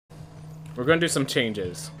we're going to do some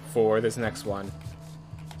changes for this next one.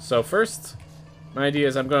 So first, my idea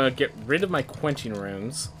is I'm going to get rid of my quenching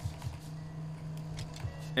runes.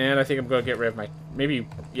 And I think I'm going to get rid of my... Maybe...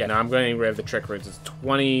 Yeah, no, I'm going to get rid of the trick runes. It's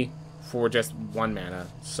 20 for just 1 mana.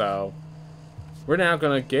 So, we're now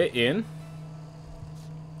going to get in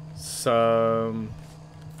some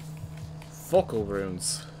focal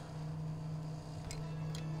runes.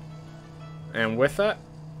 And with that,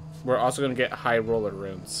 we're also going to get high roller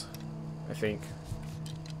runes, I think.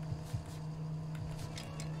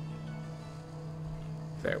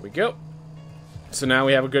 There we go. So now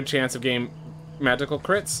we have a good chance of getting magical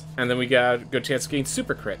crits, and then we got a good chance of getting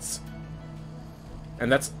super crits.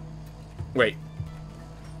 And that's... Wait.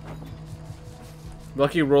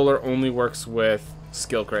 Lucky Roller only works with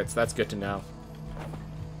skill crits. That's good to know.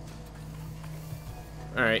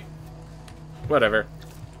 Alright. Whatever.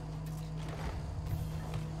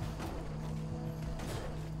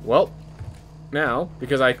 Well, now,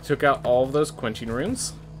 because I took out all of those quenching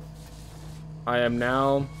runes, I am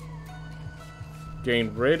now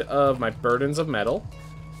getting rid of my burdens of metal.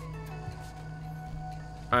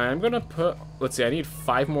 I'm gonna put... Let's see, I need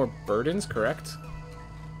 5 more burdens, correct?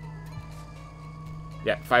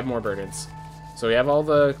 Yeah, 5 more burdens. So we have all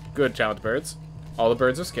the good challenge birds, all the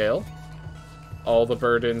birds of scale, all the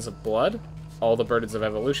burdens of blood, all the burdens of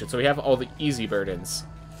evolution. So we have all the easy burdens.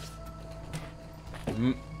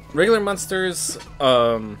 Regular monsters,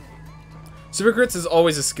 super crits is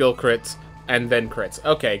always a skill crit, and then crits.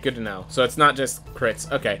 Okay, good to know. So it's not just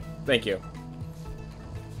crits. Okay, thank you.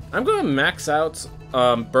 I'm going to max out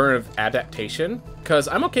Burn of Adaptation, because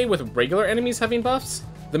I'm okay with regular enemies having buffs.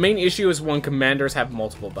 The main issue is when commanders have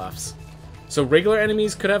multiple buffs. So regular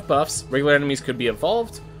enemies could have buffs, regular enemies could be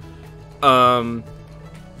evolved. Then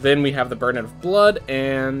we have the Burn of Blood,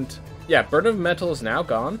 and yeah, Burn of Metal is now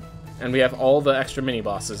gone. And we have all the extra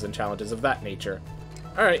mini-bosses and challenges of that nature.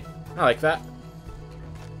 Alright, I like that.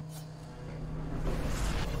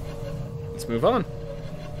 Let's move on.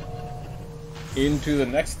 Into the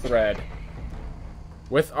next thread.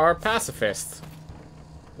 With our Pacifist.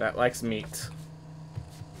 That likes meat.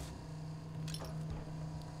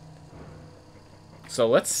 So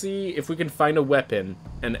let's see if we can find a weapon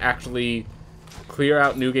and actually clear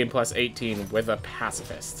out New Game Plus 18 with a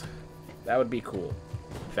Pacifist. That would be cool.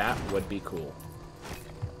 That would be cool.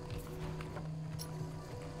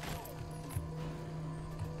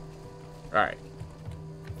 Alright.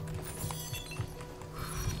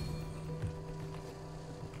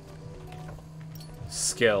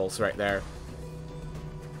 Skills right there.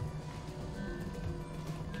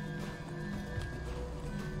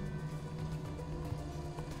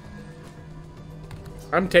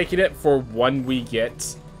 I'm taking it for when we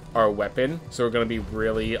get our weapon, so we're going to be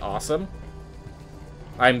really awesome.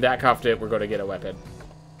 I'm that confident we're going to get a weapon.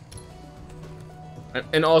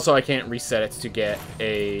 And also, I can't reset it to get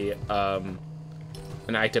a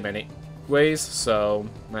an item anyways, so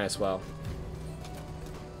might as well.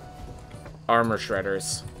 Armor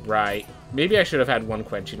shredders, right. Maybe I should have had 1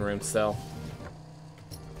 quenching rune still.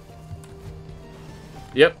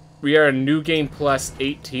 Yep, we are a New Game Plus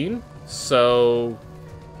 18, so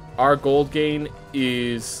our gold gain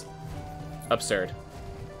is absurd.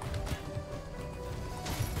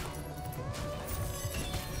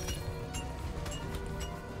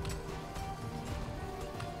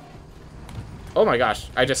 Oh my gosh,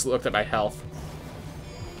 I just looked at my health.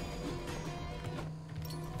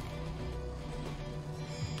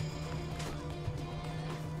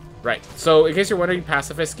 Right, so in case you're wondering,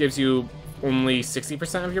 Pacifist gives you only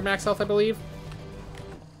 60% of your max health, I believe.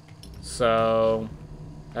 So,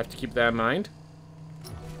 I have to keep that in mind.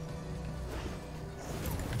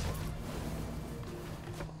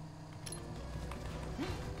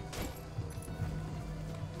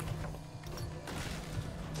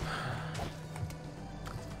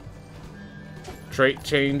 Trait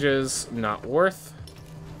changes, not worth.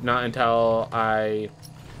 Not until I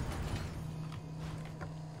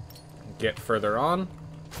get further on.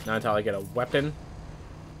 Not until I get a weapon.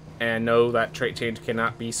 And know that trait change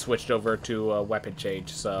cannot be switched over to a weapon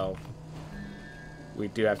change, so we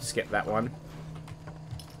do have to skip that one.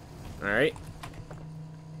 Alright.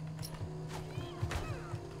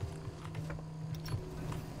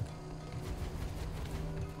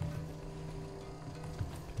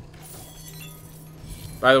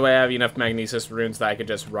 By the way, I have enough Magnesis runes that I could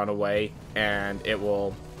just run away, and it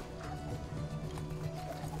will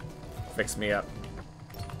fix me up.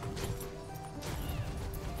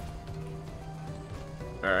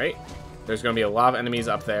 Alright. There's going to be a lot of enemies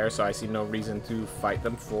up there, so I see no reason to fight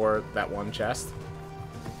them for that one chest.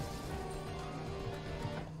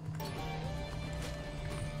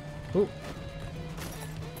 Ooh.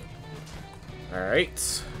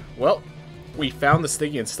 Alright. Well, we found the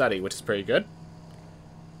Stygian Study, which is pretty good.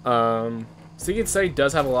 Stygian Study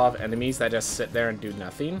does have a lot of enemies that just sit there and do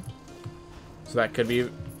nothing. So that could be...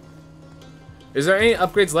 Is there any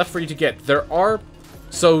upgrades left for you to get? There are...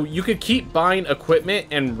 So you could keep buying equipment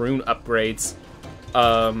and rune upgrades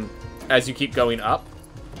as you keep going up.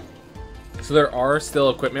 So there are still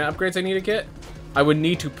equipment upgrades I need to get. I would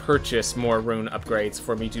need to purchase more rune upgrades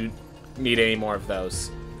for me to need any more of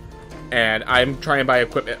those. And I'm trying to buy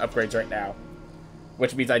equipment upgrades right now.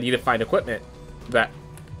 Which means I need to find equipment. I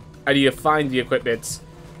need to find the equipment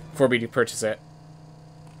for me to purchase it.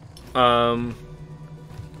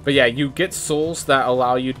 But yeah, you get souls that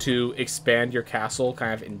allow you to expand your castle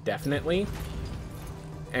kind of indefinitely.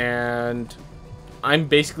 And I'm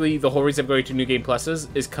basically, the whole reason I'm going to New Game Pluses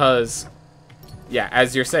is because, yeah,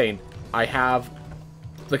 as you're saying, I have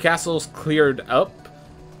the castles cleared up,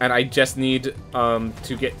 and I just need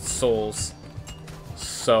to get souls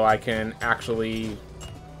so I can actually...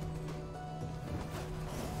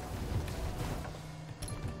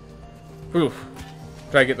 Whew.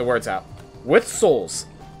 Try to get the words out. With souls,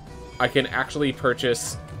 I can actually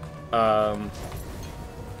purchase...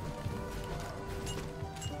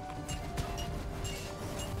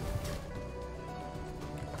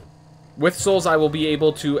 With souls, I will be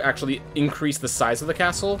able to actually increase the size of the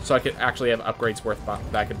castle, so I could actually have upgrades worth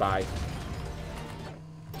that I could buy.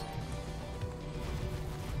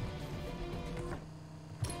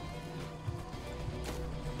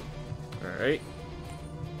 Alright.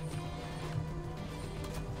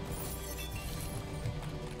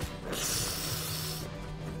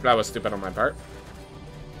 That was stupid on my part.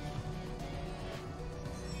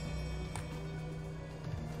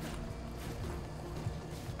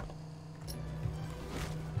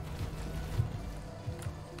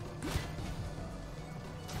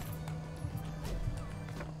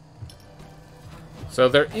 So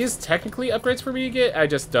there is technically upgrades for me to get, I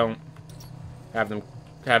just don't have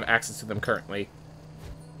access to them currently.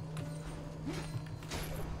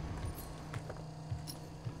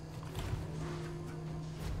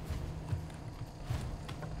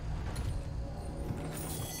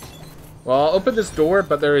 Well, I'll open this door,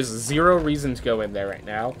 but there is zero reason to go in there right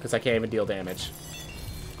now, because I can't even deal damage.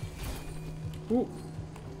 Ooh.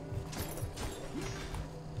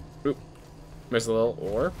 Ooh. There's a little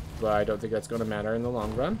ore, but I don't think that's going to matter in the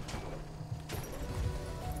long run.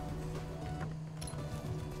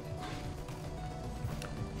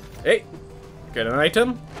 Hey! Get an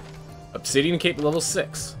item. Obsidian Cape level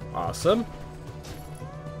 6. Awesome.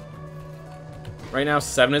 Right now,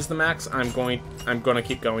 7 is the max. I'm going to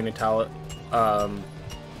keep going until it.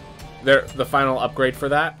 The final upgrade for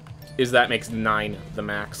that is that makes 9 the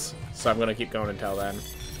max. So I'm going to keep going until then.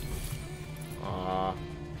 Aww.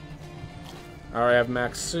 I already have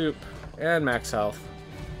max soup and max health.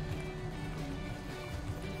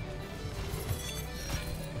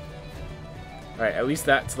 Alright, at least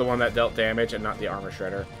that's the one that dealt damage and not the armor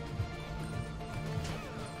shredder.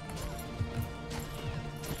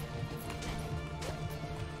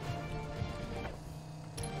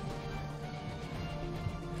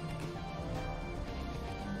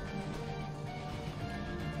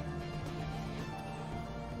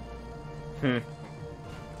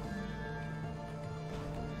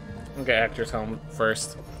 Okay, Hector's home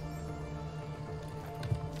first.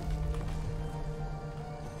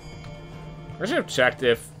 I should have checked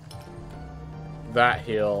if that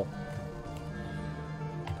hill...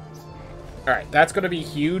 Alright, that's going to be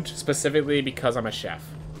huge, specifically because I'm a chef.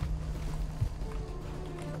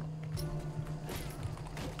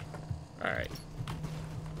 Alright.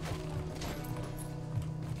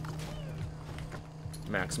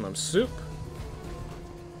 Maximum soup.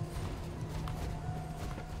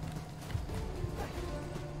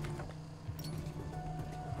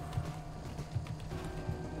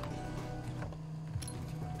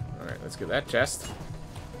 Let's get that chest.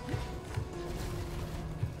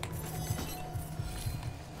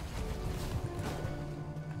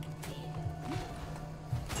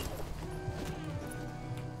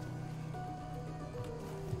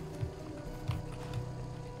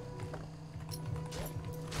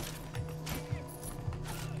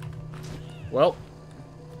 Well,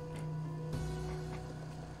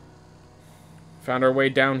 found our way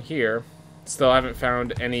down here. Still haven't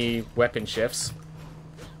found any weapon shifts.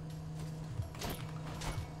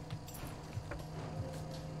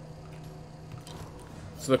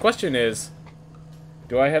 So the question is,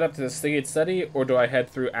 do I head up to the Stygian Study, or do I head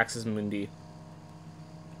through Axis Mundi?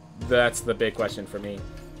 That's the big question for me.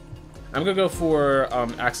 I'm gonna go for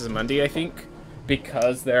Axis Mundi, I think,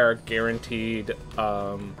 because there are guaranteed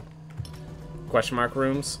question mark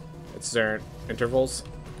rooms at certain intervals.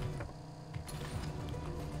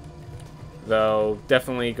 Though,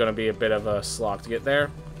 definitely going to be a bit of a slog to get there.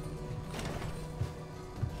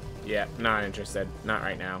 Yeah, not interested. Not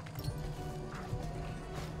right now.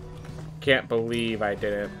 Can't believe I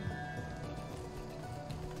didn't.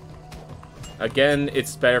 Again,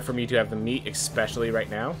 it's better for me to have the meat, especially right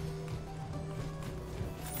now.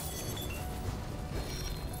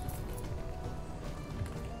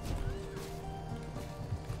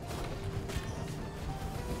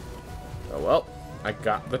 Oh well, I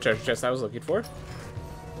got the treasure chest I was looking for.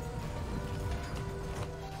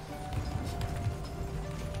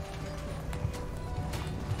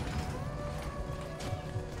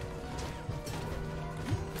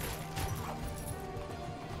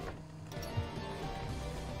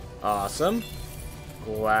 Awesome.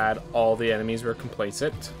 Glad all the enemies were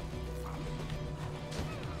complacent.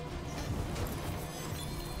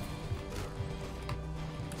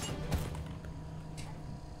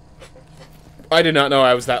 I did not know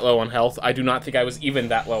I was that low on health. I do not think I was even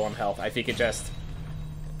that low on health. I think it just...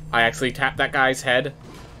 I actually tapped that guy's head,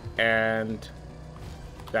 and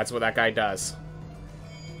that's what that guy does.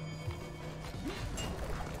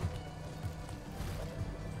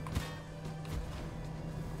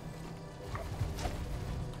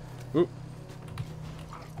 Oop.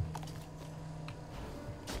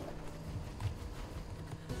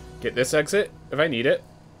 Get this exit if I need it.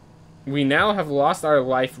 We now have lost our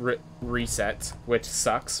life reset, which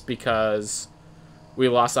sucks because we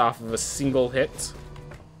lost off of a single hit.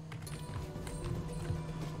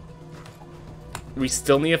 We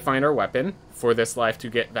still need to find our weapon for this life to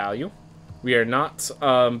get value. We are not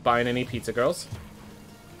buying any pizza girls.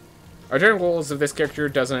 Our general goal is if this character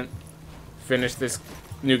doesn't finish this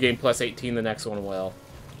new game plus 18, the next one will.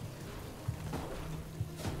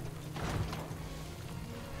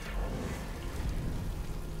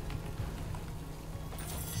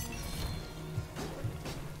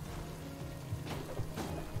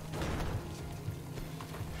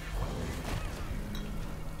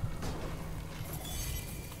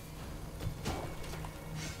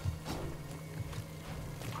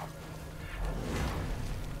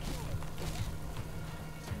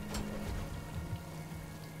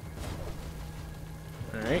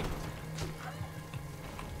 Alright.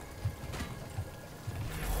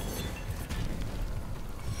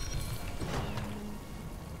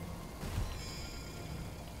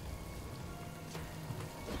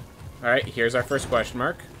 Alright, here's our first question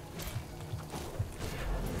mark.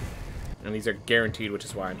 And these are guaranteed, which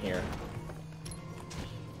is why I'm here.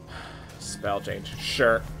 Spell change.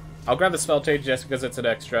 Sure. I'll grab the spell change just because it's an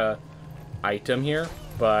extra item here,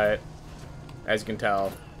 but as you can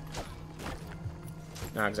tell,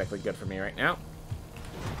 not exactly good for me right now.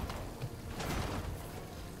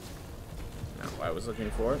 Not what I was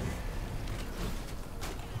looking for.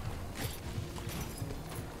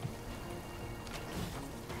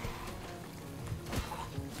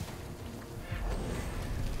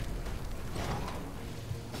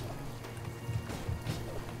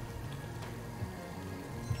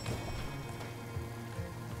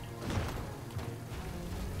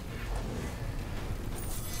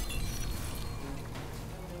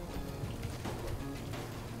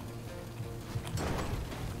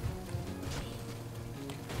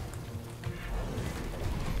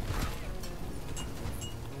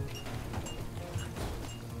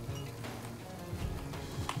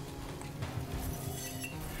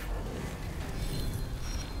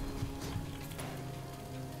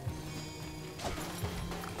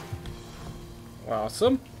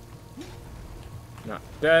 Awesome. Not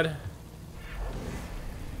dead.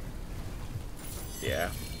 Yeah.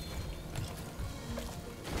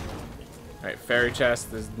 Alright, fairy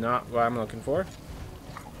chest is not what I'm looking for.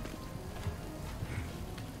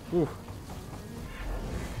 Whew.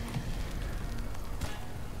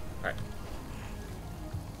 Alright.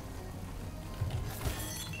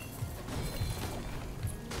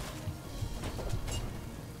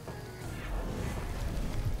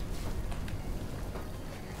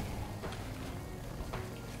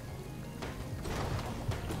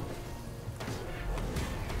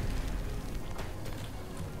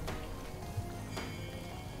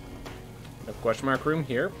 Question mark room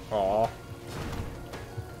here. Aw.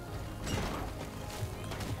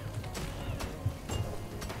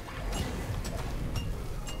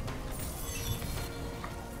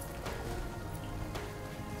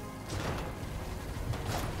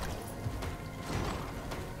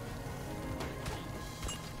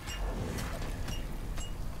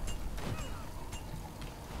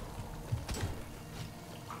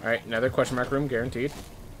 Alright, another question mark room guaranteed.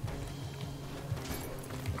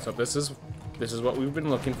 Let's hope this is This is what we've been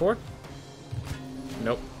looking for.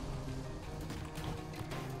 Nope.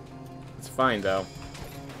 It's fine, though.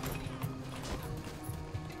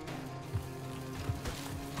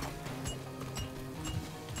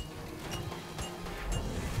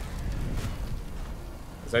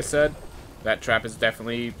 As I said, that trap is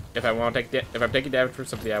definitely, if I'm taking damage from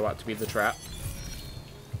something, I want it to be the trap.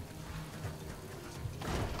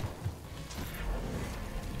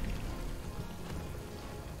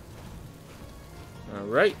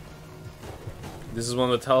 Alright. This is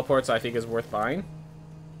one of the teleports I think is worth buying.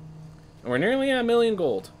 And we're nearly at 1,000,000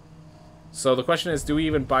 gold. So the question is, do we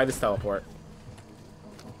even buy this teleport?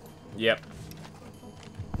 Yep.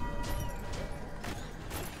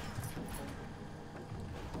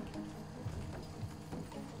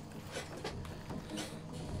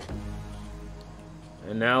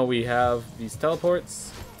 And now we have these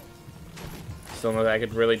teleports. Still know that I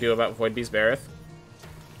could really do about Void Beast Bareth.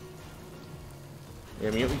 We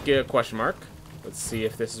immediately get a question mark. Let's see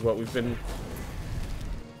if this is what we've been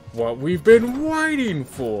waiting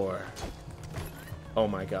for. Oh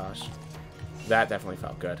my gosh. That definitely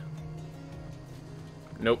felt good.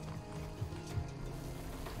 Nope.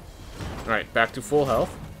 Alright, back to full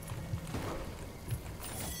health.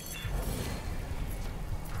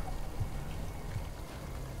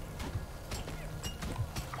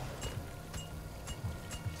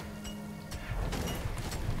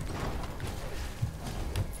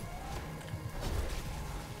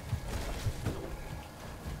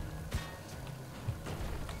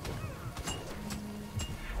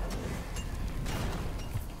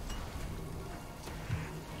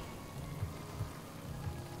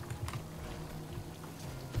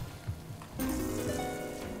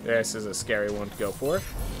 This is a scary one to go for.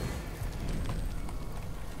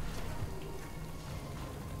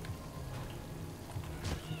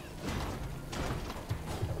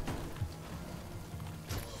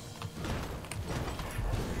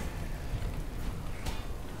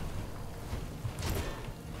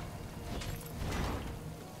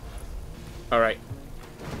 All right.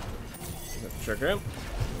 Trigger him.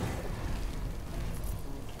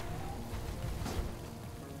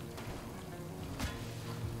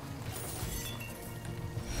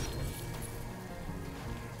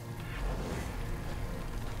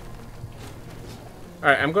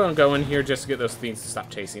 Alright, I'm going to go in here just to get those things to stop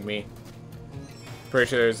chasing me. Pretty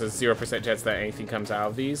sure there's a 0% chance that anything comes out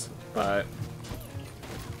of these, but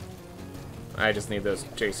I just need those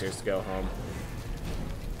chasers to go home.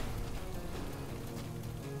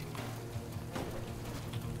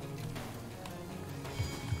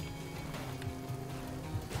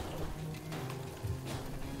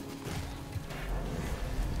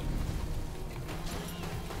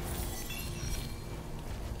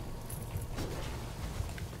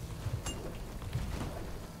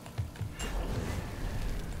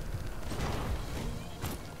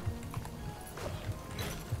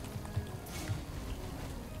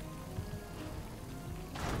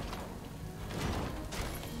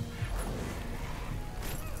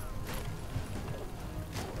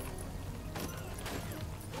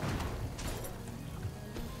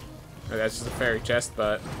 That's just a fairy chest,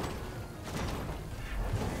 but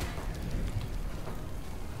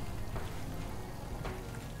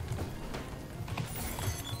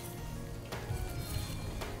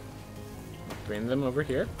bring them over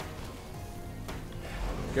here.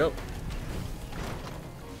 Go.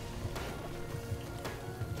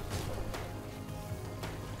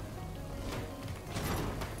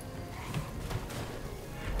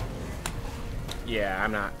 Yeah,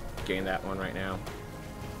 I'm not getting that one right now.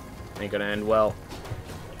 Ain't gonna end well.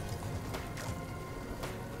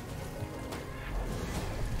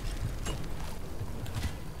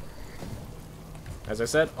 As I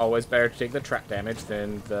said, always better to take the trap damage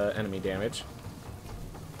than the enemy damage.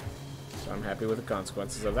 So I'm happy with the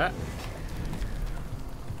consequences of that.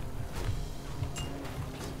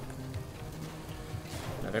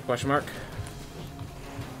 Another question mark.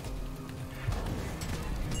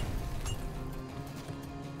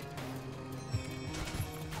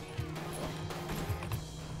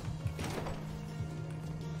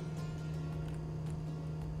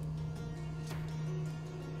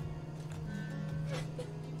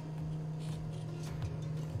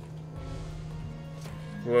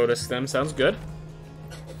 Lotus Stem sounds good.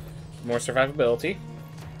 More survivability.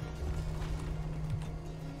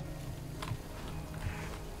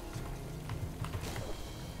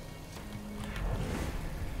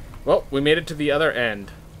 Well, we made it to the other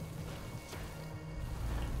end.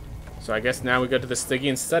 So I guess now we go to the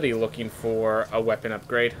Stygian Study looking for a weapon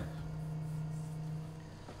upgrade.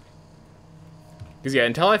 Because yeah,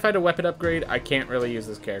 until I find a weapon upgrade, I can't really use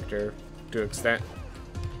this character to an extent.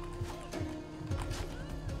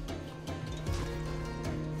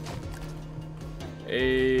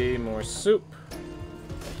 More soup.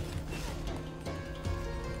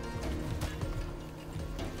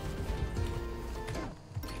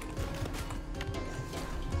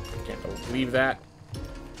 Can't believe that.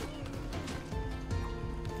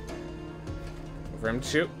 For him to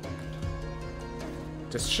shoot.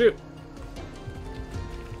 Just shoot.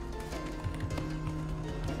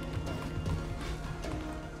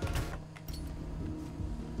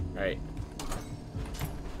 Alright.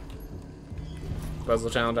 Puzzle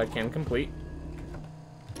challenge I can complete.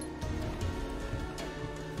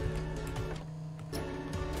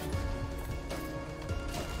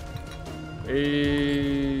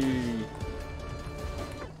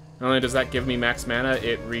 Not only does that give me max mana,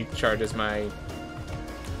 it recharges my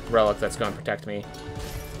relic that's going to protect me.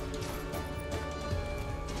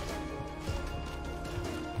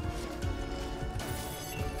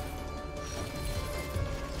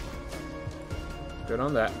 Good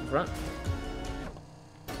on that front.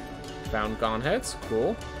 Found gone heads.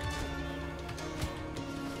 Cool.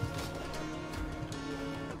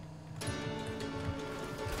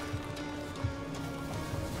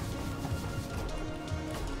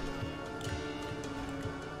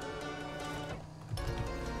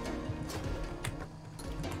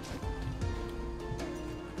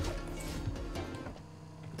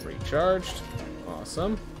 Recharged.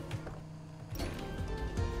 Awesome.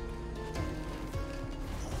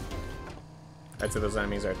 I'd say those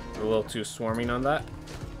enemies are a little too swarming on that.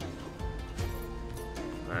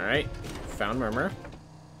 Alright. Found Murmur.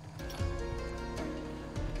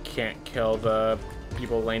 Can't kill the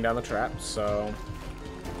people laying down the trap, so...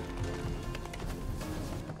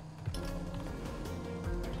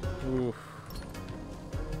 Oof.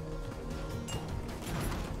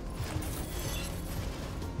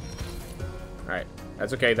 Alright.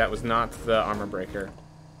 That's okay, that was not the armor breaker.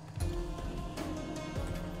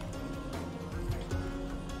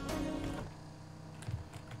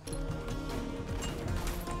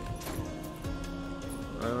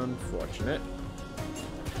 Unfortunate.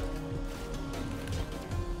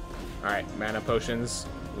 Alright, mana potions.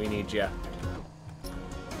 We need ya.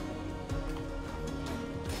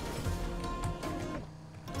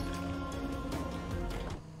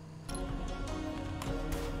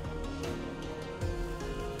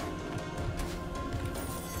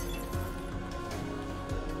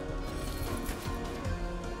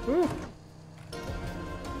 Woo.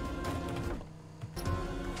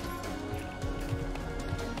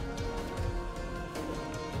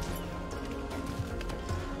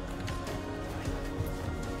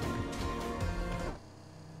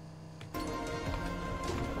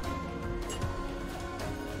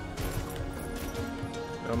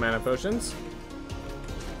 No mana potions.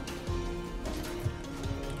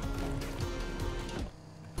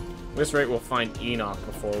 At this rate, we'll find Enoch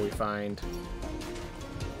before we find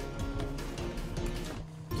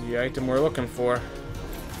the item we're looking for.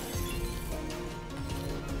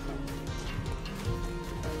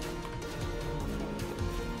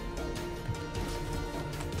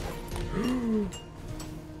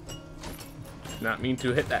 Not mean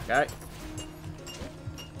to hit that guy.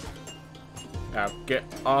 Now get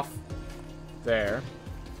off there.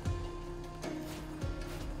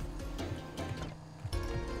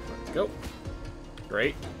 Go.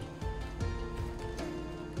 Great.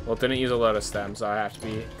 Well, it didn't use a lotus stem, so I have to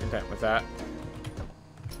be content with that.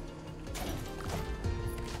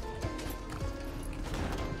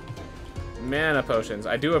 Mana potions.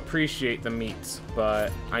 I do appreciate the meats,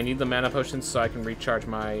 but I need the mana potions so I can recharge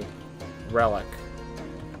my relic.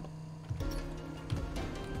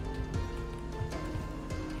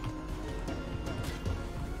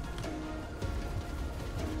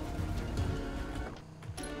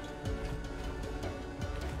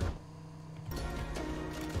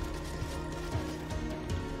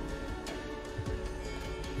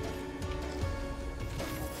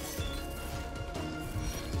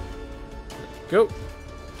 Go!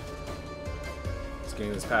 Let's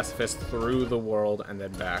get this pacifist through the world and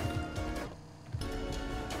then back.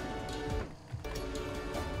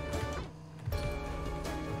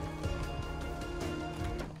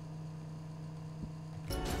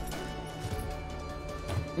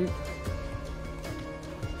 And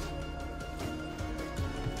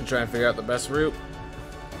try and figure out the best route.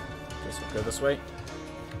 Guess we'll go this way.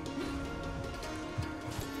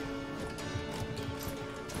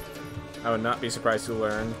 I would not be surprised to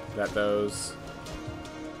learn that those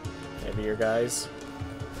heavier guys.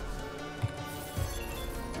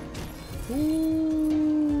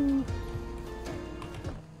 Ooh.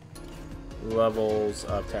 levels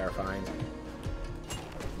of terrifying.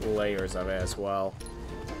 Layers of it as well.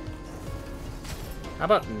 How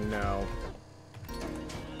about no?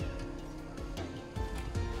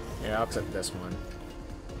 Yeah, I'll accept this one.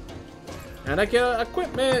 And I get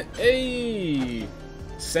equipment! Hey!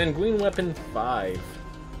 Sanguine Weapon 5.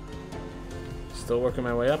 Still working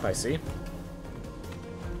my way up, I see.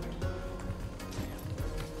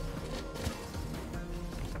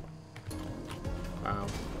 Wow.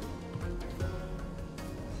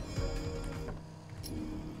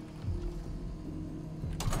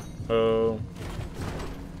 Oh.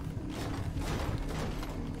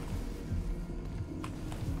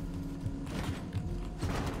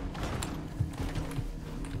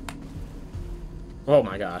 Oh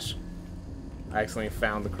my gosh. I accidentally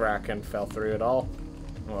found the crack and fell through it all.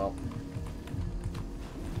 Well.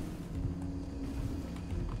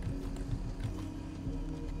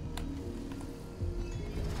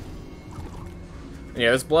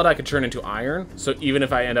 Yeah, this blood I could turn into iron, so even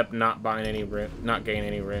if I end up not buying any not gain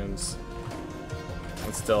any runes,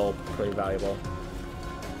 it's still pretty valuable.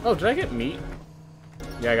 Oh, did I get meat?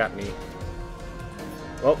 Yeah, I got meat.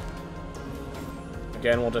 Well,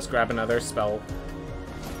 again, we'll just grab another spell.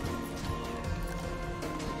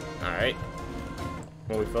 Alright.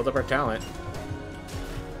 Well, we filled up our talent.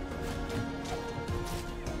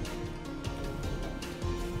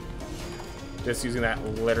 Just using that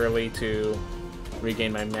literally to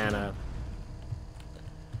regain my mana.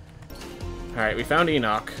 Alright, we found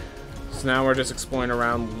Enoch. So now we're just exploring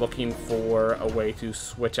around looking for a way to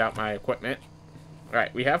switch out my equipment.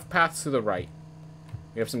 Alright, we have paths to the right.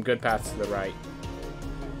 We have some good paths to the right.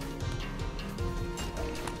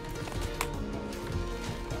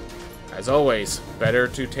 As always, better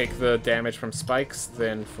to take the damage from spikes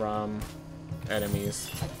than from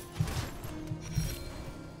enemies.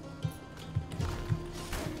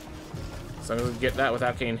 So I'm going to get that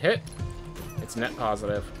without getting hit. It's net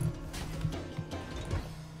positive.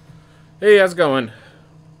 Hey, how's it going?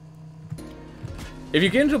 If you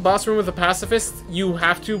get into a boss room with a pacifist, you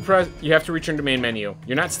have to return to main menu.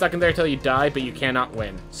 You're not stuck in there till you die, but you cannot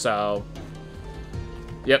win. So,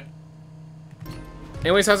 yep.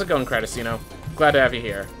 Anyways, how's it going, Cretacino? Glad to have you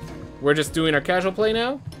here. We're just doing our casual play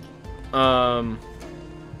now.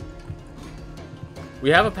 We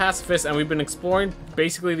have a pacifist, and we've been exploring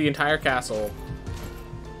basically the entire castle,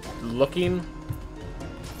 looking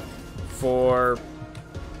for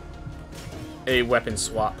a weapon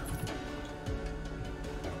swap.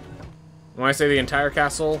 When I say the entire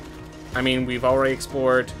castle, I mean we've already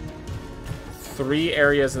explored 3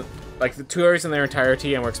 areas, like the 2 areas in their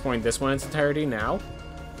entirety, and we're exploring this one in its entirety now.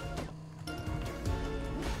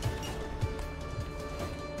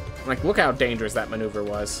 Like, look how dangerous that maneuver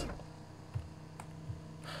was.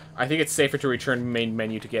 I think it's safer to return main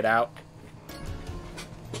menu to get out.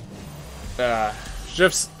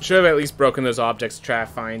 Should have at least broken those objects to try to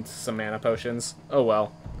find some mana potions. Oh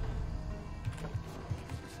well.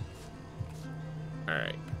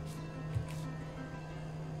 Alright.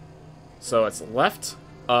 So it's left,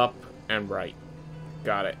 up, and right.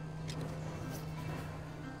 Got it.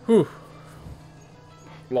 Whew.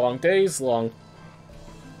 Long days, long,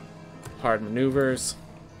 hard maneuvers.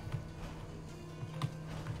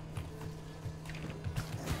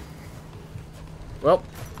 Well,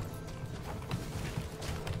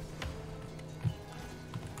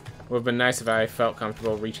 would have been nice if I felt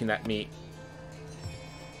comfortable reaching that meat.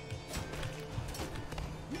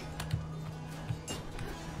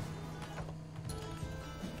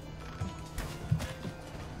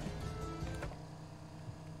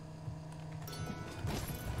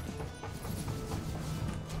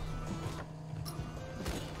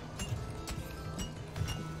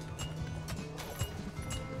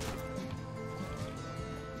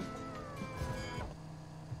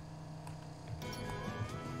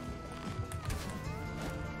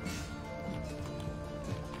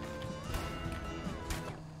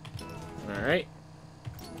 Alright.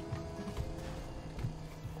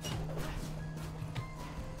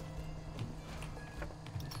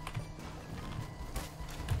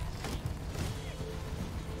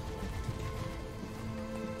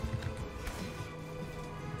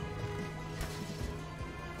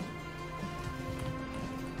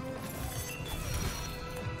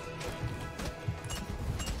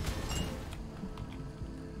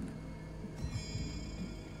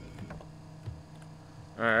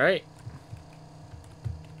 Alright.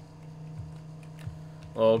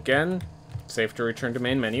 Well, again, safe to return to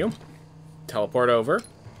main menu. Teleport over.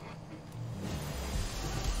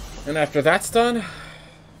 And after that's done,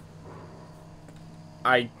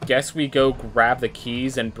 I guess we go grab the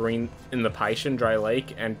keys and bring in the Paishan Dry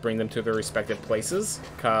Lake and bring them to their respective places,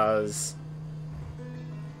 because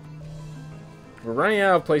we're running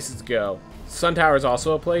out of places to go. Sun Tower is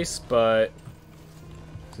also a place, but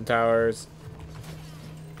Sun Tower's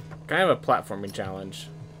kind of a platforming challenge.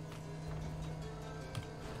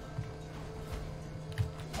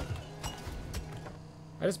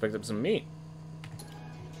 I just picked up some meat.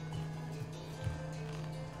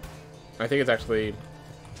 I think it's actually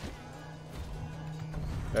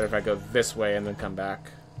better if I go this way and then come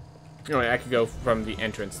back. Anyway, I could go from the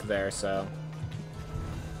entrance there, so.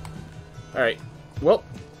 Alright, well.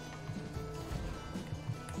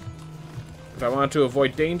 If I wanted to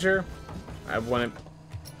avoid danger, I wouldn't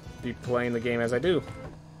be playing the game as I do.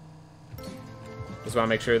 Just want to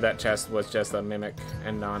make sure that chest was just a mimic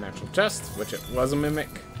and non-actual chest, which it was a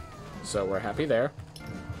mimic, so we're happy there.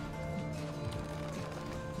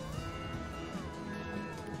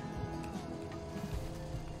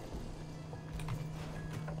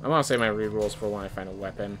 I want to save my rerolls for when I find a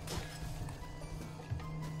weapon.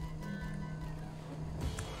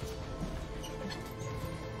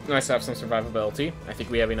 Nice to have some survivability. I think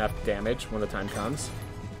we have enough damage when the time comes.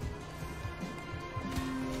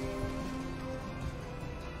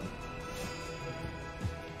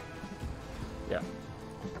 Yeah.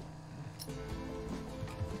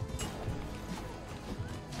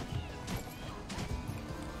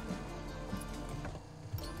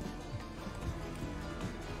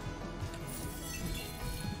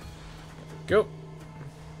 Go.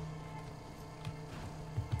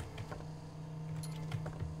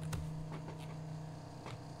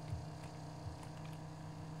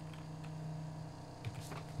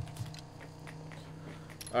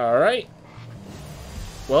 All right.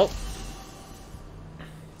 Well,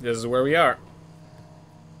 this is where we are.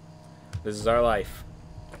 This is our life.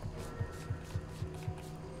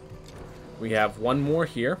 We have one more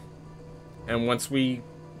here, and once we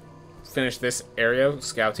finish this area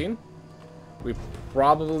scouting, we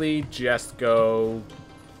probably just go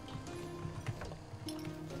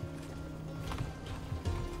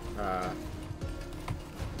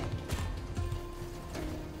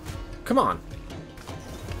come on.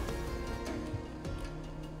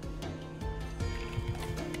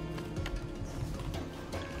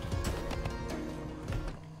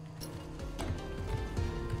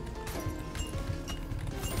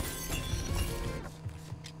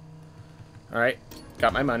 Alright,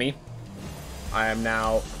 got my money. I am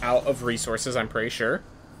now out of resources, I'm pretty sure.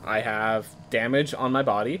 I have damage on my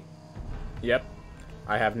body. Yep.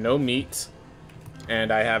 I have no meat.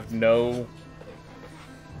 And I have none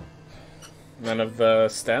of the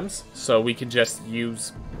stems. So we can just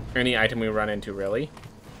use any item we run into, really.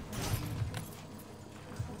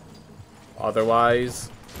 Otherwise,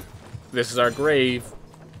 this is our grave.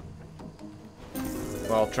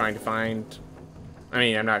 While trying to find... I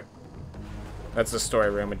mean, I'm not... That's the story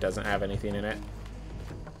room. It doesn't have anything in it.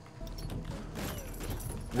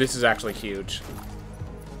 This is actually huge.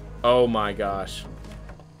 Oh my gosh.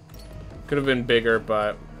 Could have been bigger,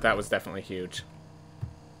 but that was definitely huge.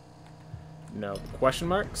 No question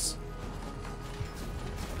marks.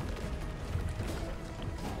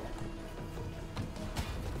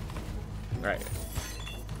 Right.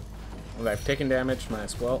 Well, I've taken damage. Might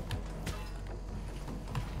as well.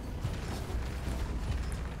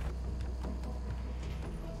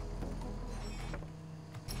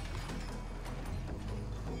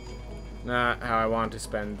 Not how I want to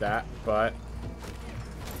spend that, but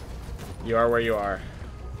you are where you are.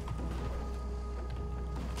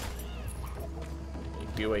 You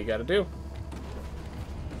do what you gotta do.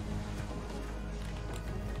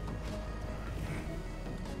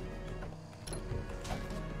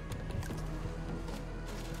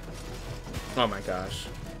 Oh my gosh.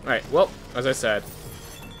 Alright, well, as I said,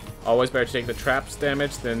 always better to take the traps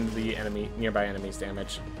damage than the nearby enemies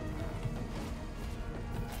damage.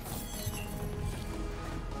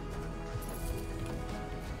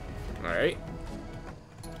 Alright.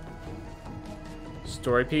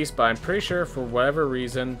 Story piece, but I'm pretty sure for whatever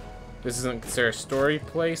reason this isn't considered a story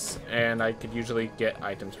place, and I could usually get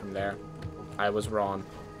items from there. I was wrong.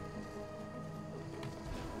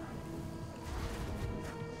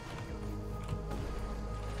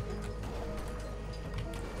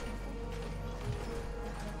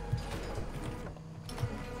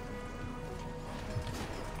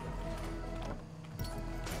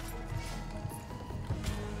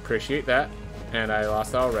 Appreciate that, and I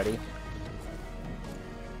lost that already.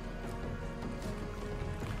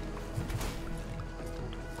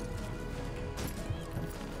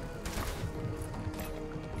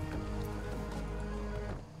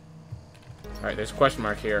 Alright, there's a question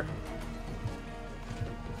mark here.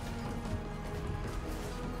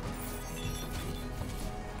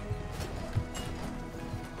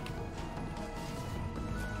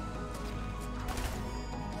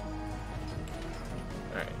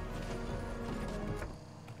 Alright.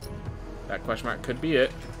 That question mark could be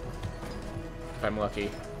it. If I'm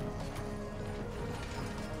lucky.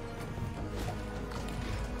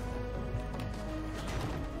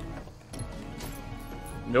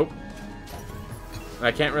 Nope.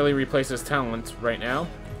 I can't really replace his talent right now,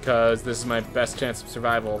 because this is my best chance of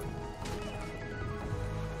survival.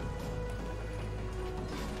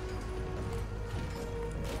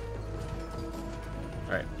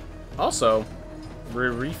 Alright. Also, we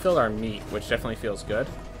refilled our meat, which definitely feels good.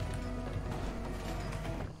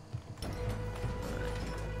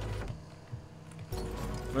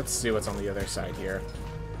 Let's see what's on the other side here.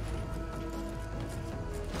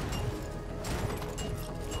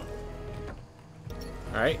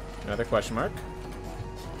 Alright, another question mark.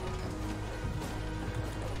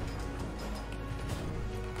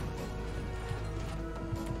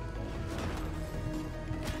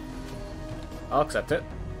 I'll accept it.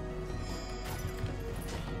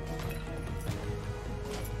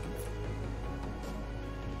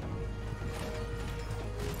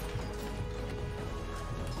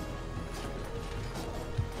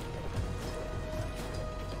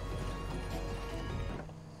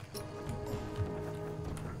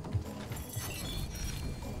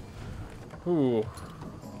 Ooh.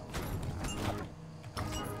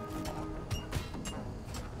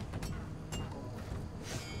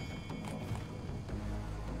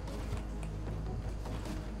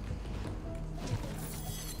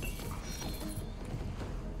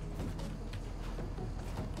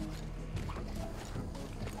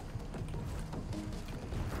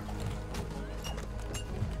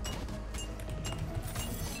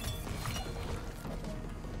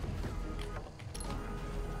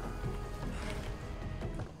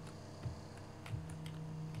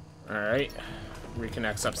 Alright,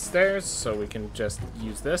 reconnects upstairs, so we can just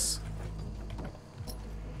use this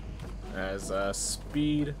as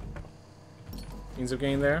speed means of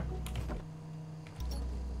gain there.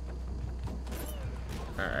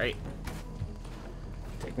 Alright,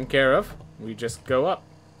 taken care of. We just go up.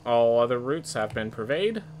 All other routes have been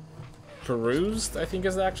perused, I think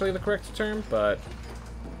is actually the correct term, but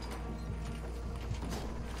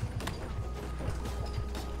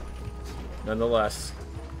nonetheless.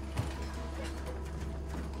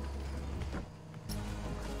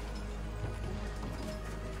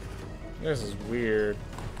 This is weird.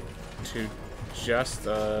 To just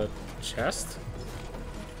a chest?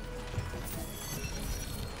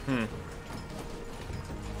 Hmm.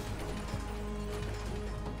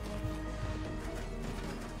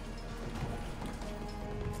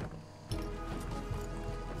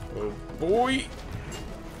 Oh boy!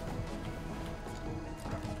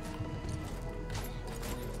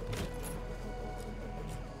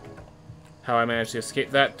 How I managed to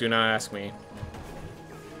escape that, do not ask me.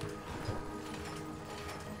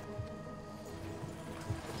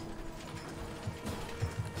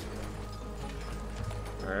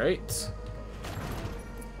 Alright.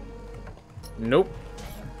 Nope.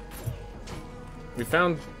 We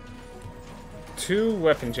found 2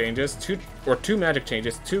 weapon changes, 2 magic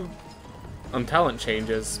changes, 2 talent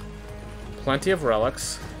changes, plenty of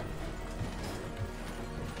relics.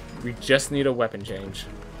 We just need a weapon change.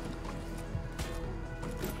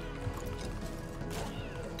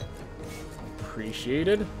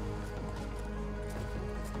 Appreciated.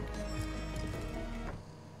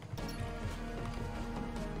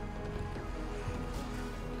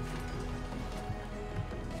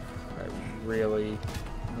 Really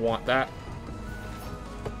want that.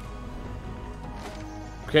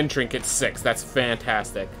 Pin trinket 6. That's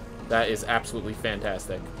fantastic. That is absolutely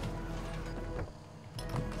fantastic.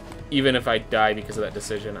 Even if I die because of that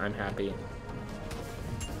decision, I'm happy.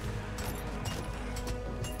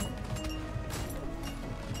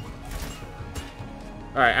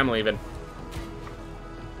 Alright, I'm leaving.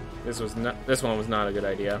 This one was not a good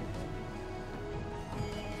idea.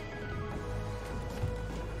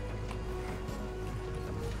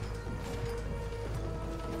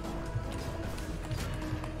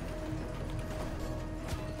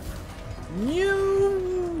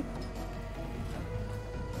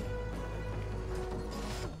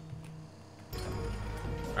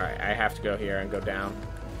 Alright, I have to go here and go down.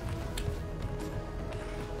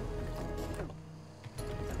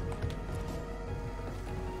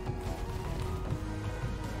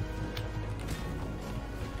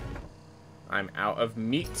 I'm out of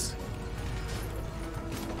meat.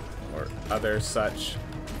 Or other such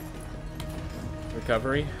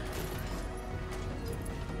recovery.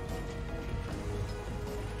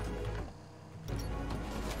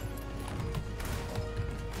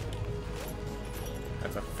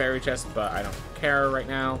 That's a fairy chest, but I don't care right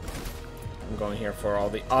now. I'm going here for all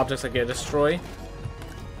the objects I get to destroy.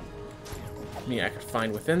 I could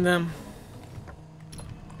find within them.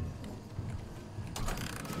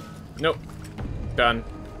 Nope. Done.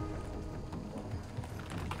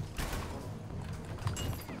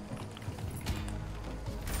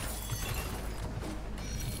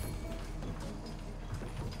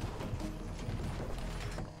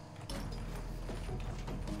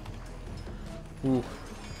 Ooh.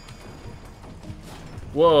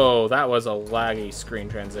 Whoa, that was a laggy screen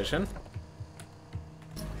transition.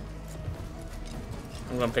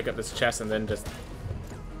 I'm gonna pick up this chest and then just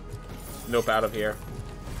nope out of here.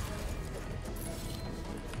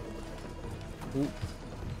 Ooh.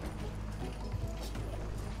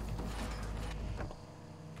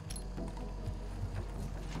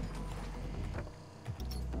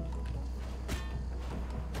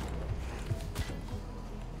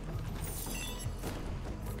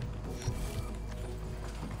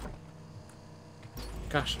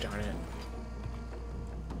 Gosh darn it.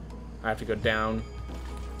 I have to go down.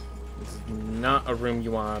 This is not a room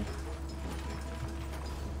you want to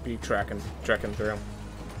be trekking through.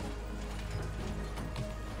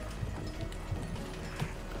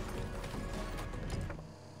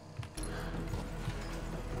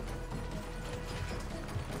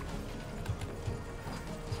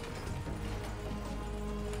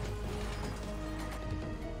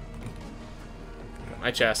 My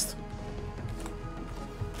chest.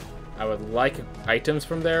 I would like items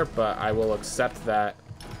from there, but I will accept that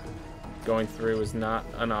going through is not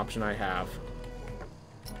an option I have.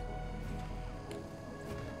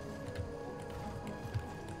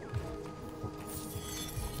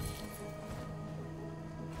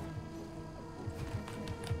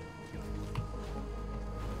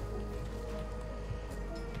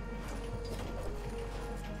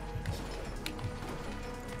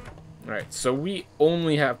 Alright, so we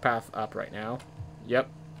only have path up right now. Yep.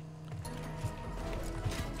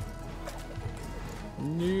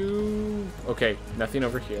 No. Okay, nothing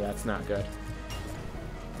over here. That's not good.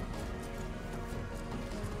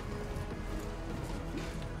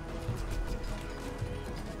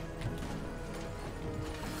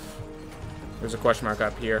 There's a question mark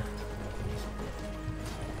up here.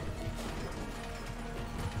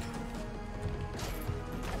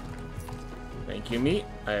 Thank you, meat.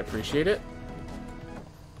 I appreciate it.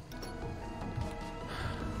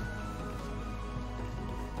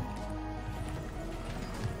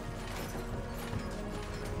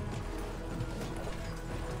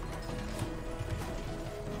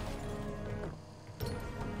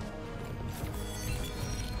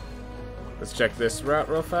 Let's check this route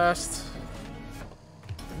real fast.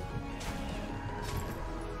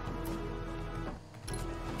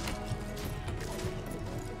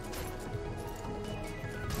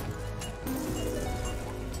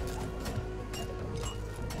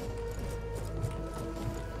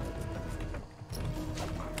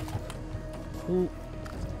 Ooh.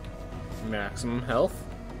 Maximum health.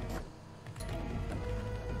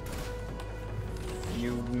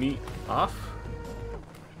 You meat off.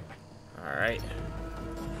 Alright.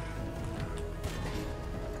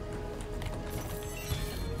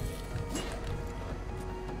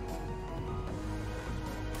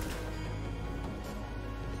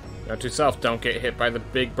 Note to self, don't get hit by the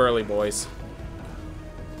big burly boys.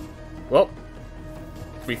 Well,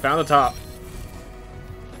 we found the top.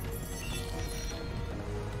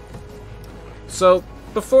 So,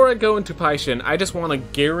 before I go into Paishin, I just want to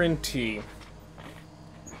guarantee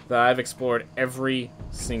that I've explored every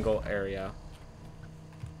single area.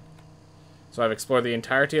 So I've explored the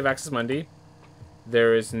entirety of Axis Mundi.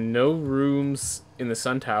 There is no rooms in the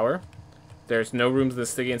Sun Tower. There's no rooms in the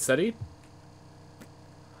Stygian Study.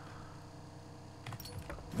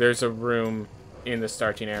 There's a room in the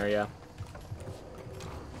starting area.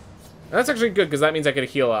 And that's actually good, because that means I get to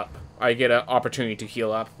heal up. I get an opportunity to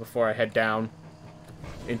heal up before I head down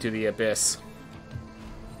into the abyss.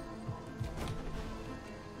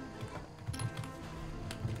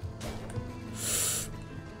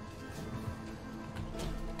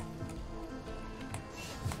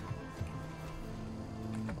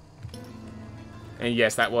 And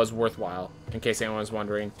yes, that was worthwhile. In case anyone was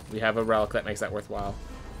wondering, we have a relic that makes that worthwhile.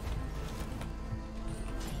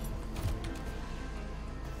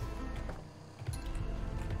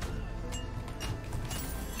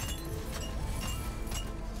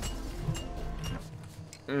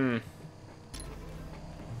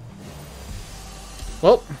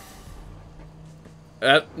 Well,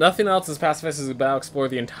 Nothing else as Pacifist is about. Explore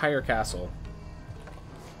the entire castle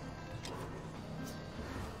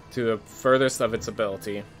to the furthest of its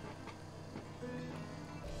ability.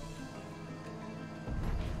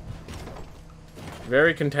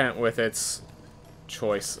 Very content with its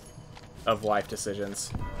choice of life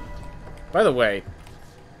decisions. By the way,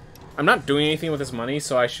 I'm not doing anything with this money,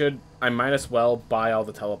 so I might as well buy all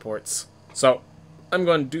the teleports. So, I'm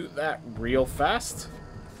going to do that real fast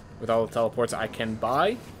with all the teleports I can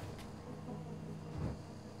buy.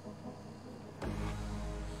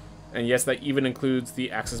 And yes, that even includes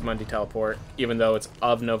the Axis Mundi teleport, even though it's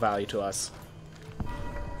of no value to us,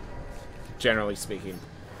 generally speaking.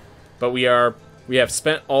 But we have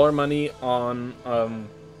spent all our money on,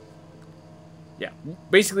 yeah,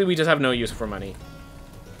 basically we just have no use for money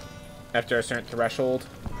after a certain threshold,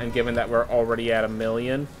 and given that we're already at 1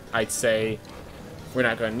 million, I'd say we're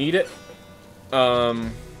not going to need it. The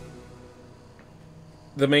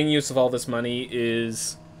main use of all this money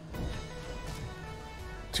is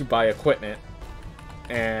to buy equipment,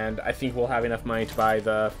 and I think we'll have enough money to buy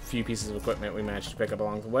the few pieces of equipment we managed to pick up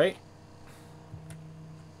along the way.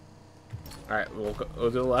 Alright, we'll go to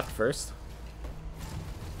the left first.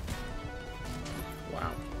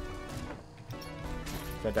 Wow.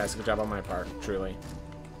 Fantastic job on my part, truly.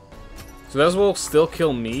 So those will still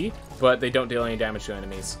kill me, but they don't deal any damage to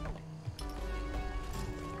enemies.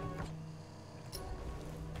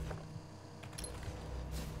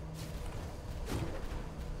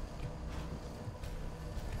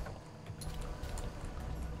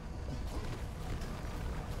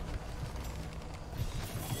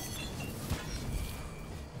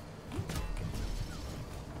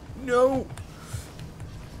 No!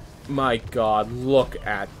 My god, look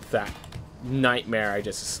at that nightmare I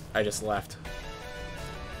just left.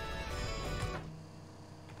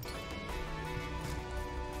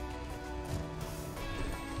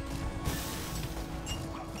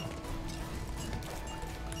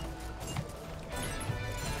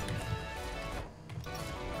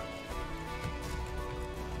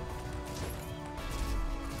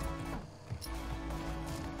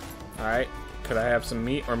 Alright, could I have some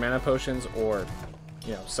meat or mana potions or,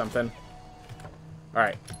 you know, something?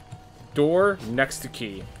 Alright. Door next to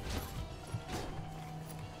key.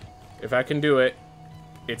 If I can do it,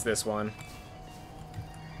 it's this one.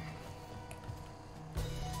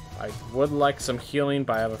 I would like some healing,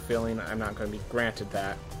 but I have a feeling I'm not going to be granted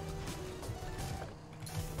that.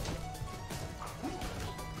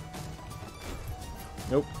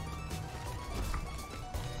 Nope.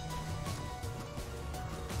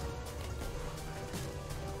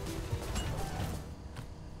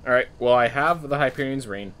 Alright, well, I have the Hyperion's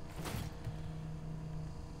Ring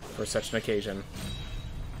for such an occasion.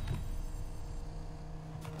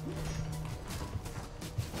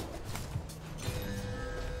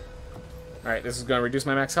 Alright, this is going to reduce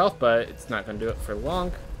my max health, but it's not going to do it for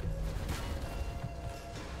long.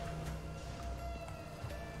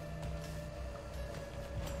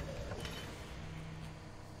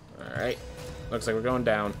 Alright, looks like we're going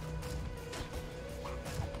down.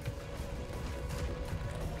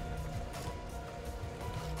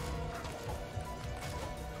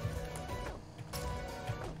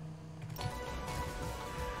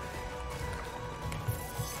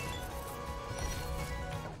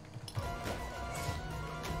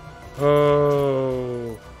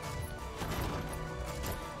 Oh,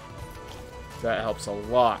 that helps a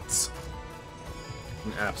lot.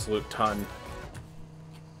 An absolute ton.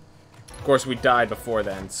 Of course, we died before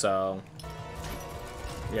then, so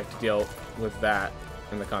we have to deal with that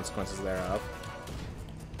and the consequences thereof.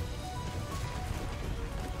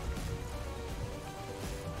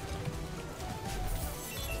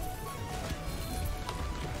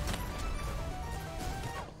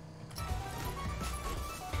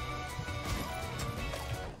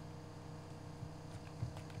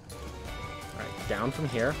 Down from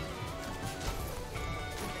here.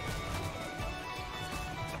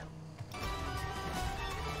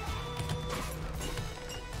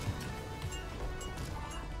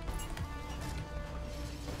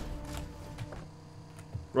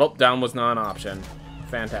 Well, down was not an option.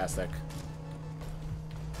 Fantastic.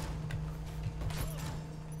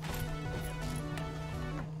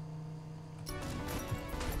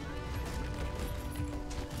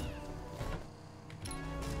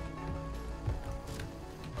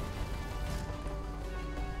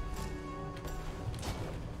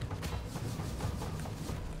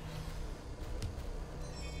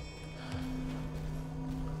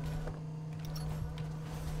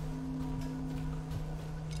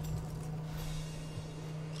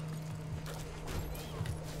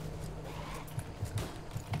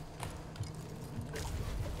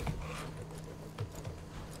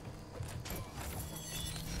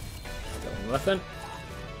 Nothing.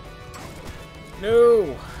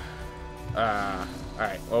 No!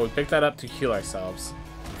 Alright. Well, we picked that up to heal ourselves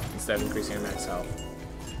instead of increasing our max health.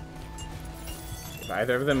 If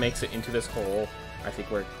either of them makes it into this hole, I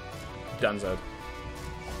think we're donezoed.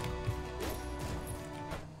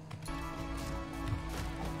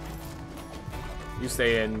 You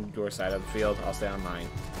stay in your side of the field, I'll stay on mine.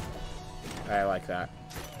 I like that.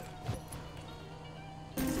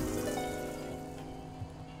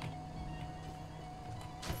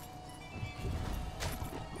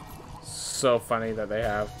 So funny that they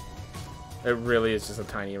have. It really is just a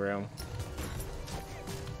tiny room.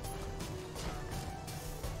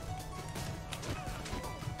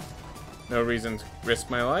 No reason to risk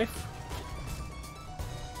my life.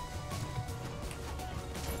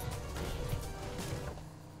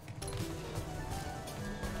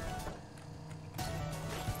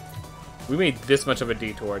 We made this much of a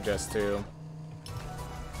detour just to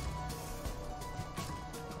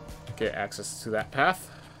get access to that path.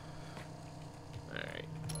 Alright.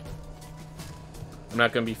 I'm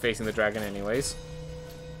not going to be facing the dragon anyways.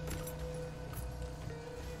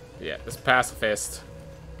 Yeah, this Pacifist.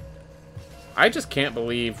 I just can't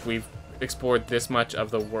believe we've explored this much of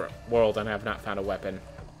the world and have not found a weapon.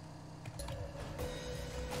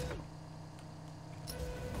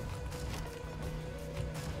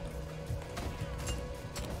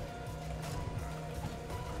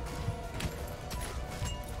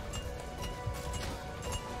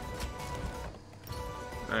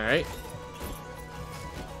 Alright.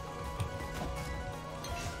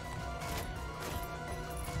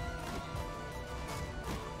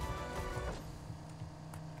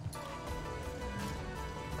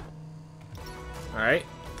 Alright.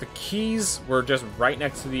 The keys were just right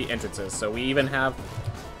next to the entrances, so we even have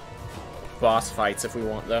boss fights if we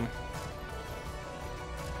want them.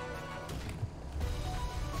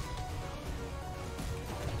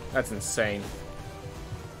 That's insane.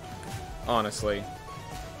 Honestly.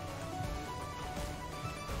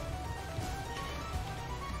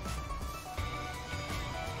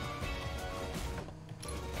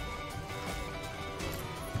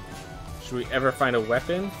 Should we ever find a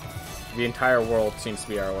weapon? The entire world seems to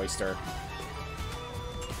be our oyster.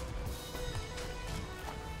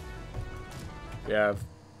 We have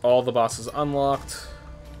all the bosses unlocked.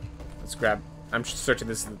 Let's grab... I'm searching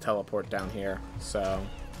this is the teleport down here, so...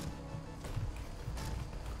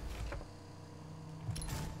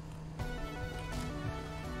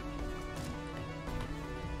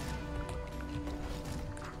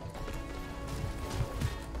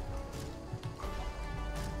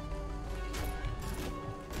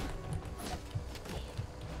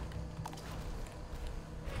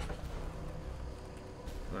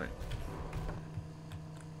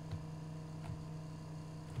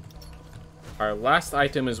 Our last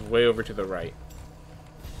item is way over to the right.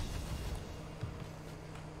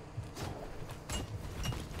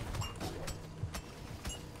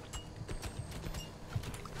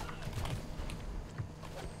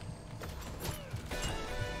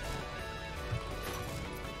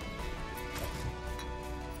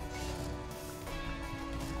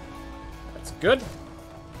 That's good.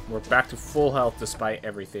 We're back to full health despite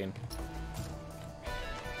everything.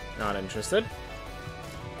 Not interested.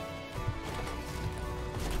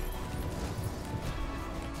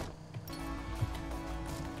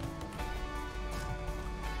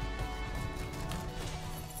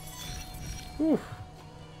 Whew.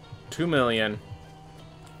 2 million.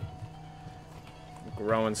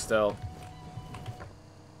 Growing still.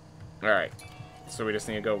 Alright. So we just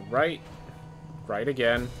need to go right. Right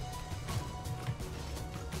again.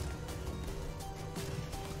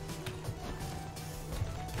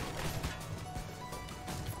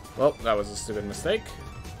 Well, that was a stupid mistake.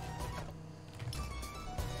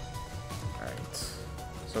 Alright.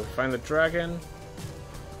 So we find the dragon.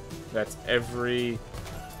 That's every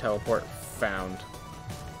teleport found.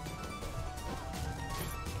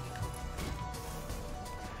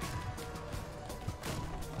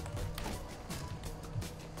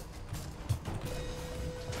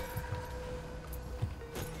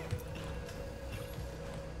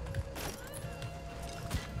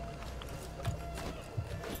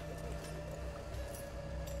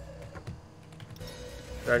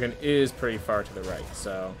 Dragon is pretty far to the right,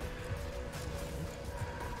 so...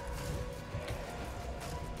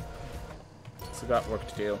 Still got work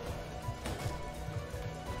to do.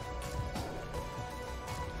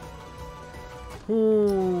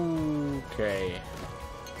 Okay.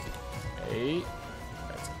 8.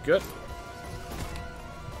 That's good.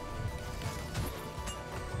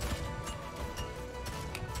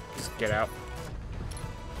 Just get out.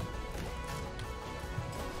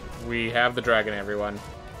 We have the dragon, everyone.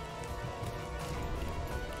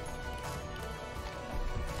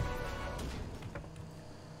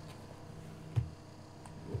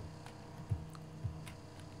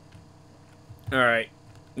 Alright.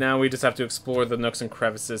 Now we just have to explore the nooks and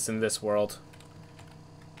crevices in this world.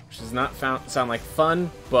 Which does not sound like fun,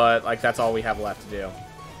 but like that's all we have left to do.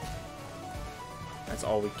 That's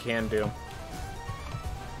all we can do.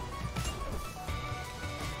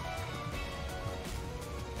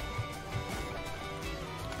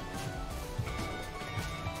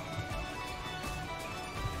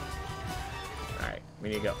 Alright, we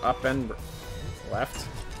need to go up and left.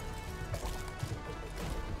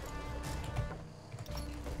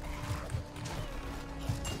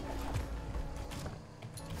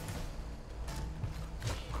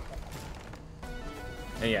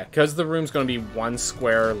 And yeah, because the room's going to be 1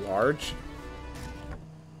 square large,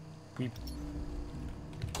 we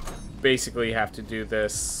basically have to do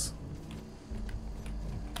this.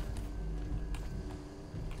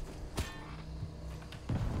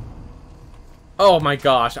 Oh my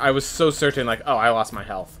gosh, I was so certain, like, oh, I lost my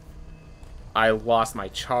health. I lost my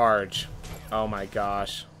charge. Oh my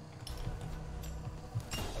gosh.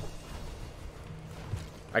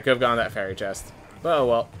 I could have gone to that fairy chest. But oh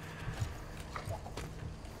well.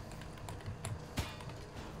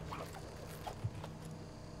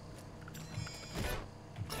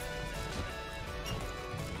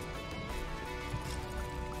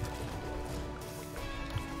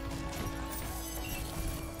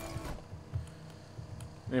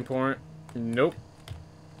 Important. Nope.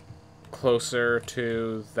 Closer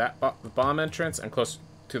to that the bomb entrance and close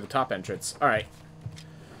to the top entrance. Alright.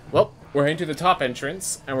 Well, we're heading to the top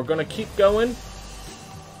entrance, and we're going to keep going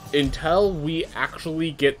until we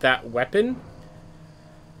actually get that weapon.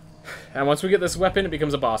 And once we get this weapon, it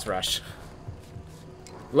becomes a boss rush.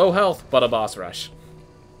 Low health, but a boss rush.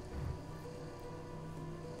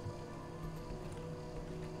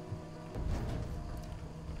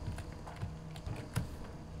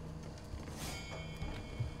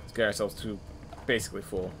 Let's get ourselves to basically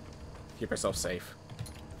full. Keep ourselves safe.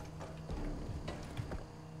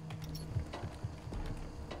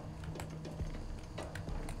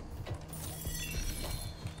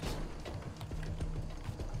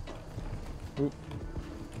 Oop.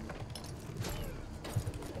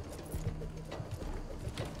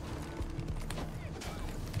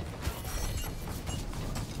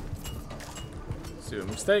 Do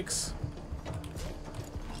mistakes.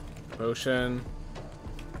 Potion.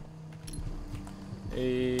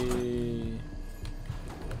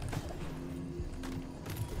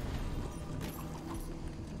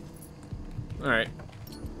 Alright.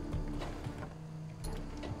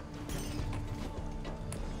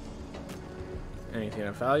 Anything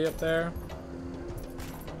of value up there?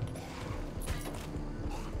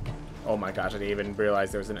 Oh my gosh, I didn't even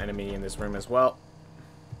realize there was an enemy in this room as well.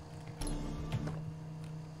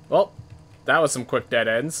 Well, that was some quick dead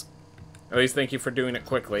ends. At least thank you for doing it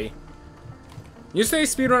quickly. You say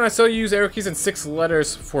speedrun, I still use arrow keys and 6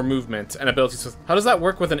 letters for movement and abilities. How does that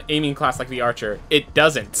work with an aiming class like the Archer? It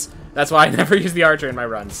doesn't. That's why I never use the Archer in my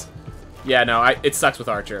runs. Yeah, no, it sucks with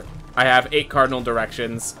Archer. I have 8 cardinal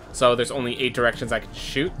directions, so there's only 8 directions I can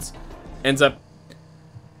shoot. Ends up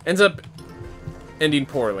ending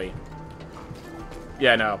poorly.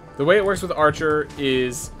 Yeah, no. The way it works with Archer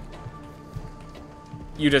is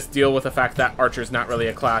you just deal with the fact that Archer's not really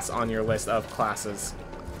a class on your list of classes.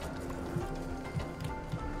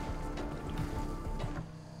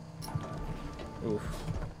 Oof.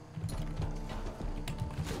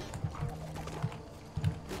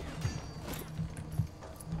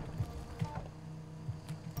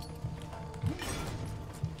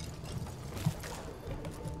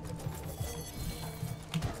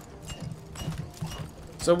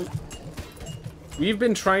 So, we've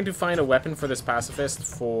been trying to find a weapon for this pacifist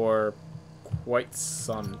for quite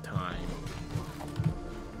some time.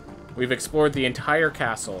 We've explored the entire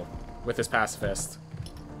castle with this pacifist,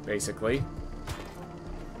 basically.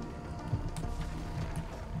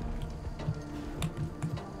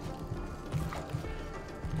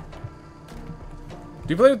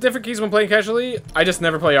 Do you play with different keys when playing casually? I just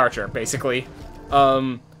never play Archer, basically.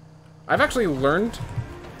 I've actually learned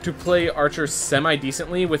to play Archer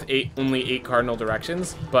semi-decently with only 8 cardinal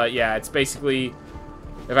directions. But yeah, it's basically,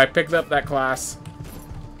 if I picked up that class,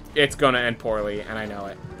 it's gonna end poorly, and I know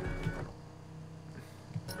it.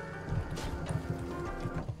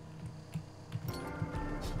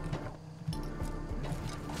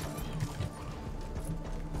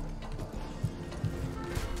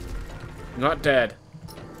 Not dead.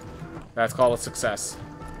 That's called a success.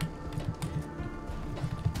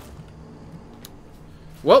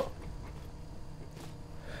 Well,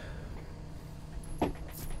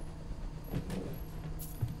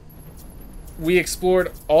 we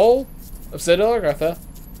explored all of Citadel Agartha,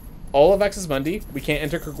 all of Axis Mundi. We can't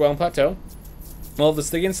enter Kerguelen Plateau. All of the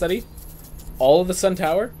Stygian Study, all of the Sun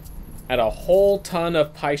Tower, and a whole ton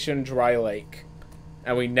of Paishan Dry Lake.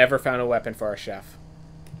 And we never found a weapon for our chef.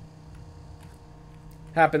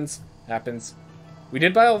 Happens. Happens. We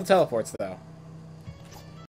did buy all the teleports, though.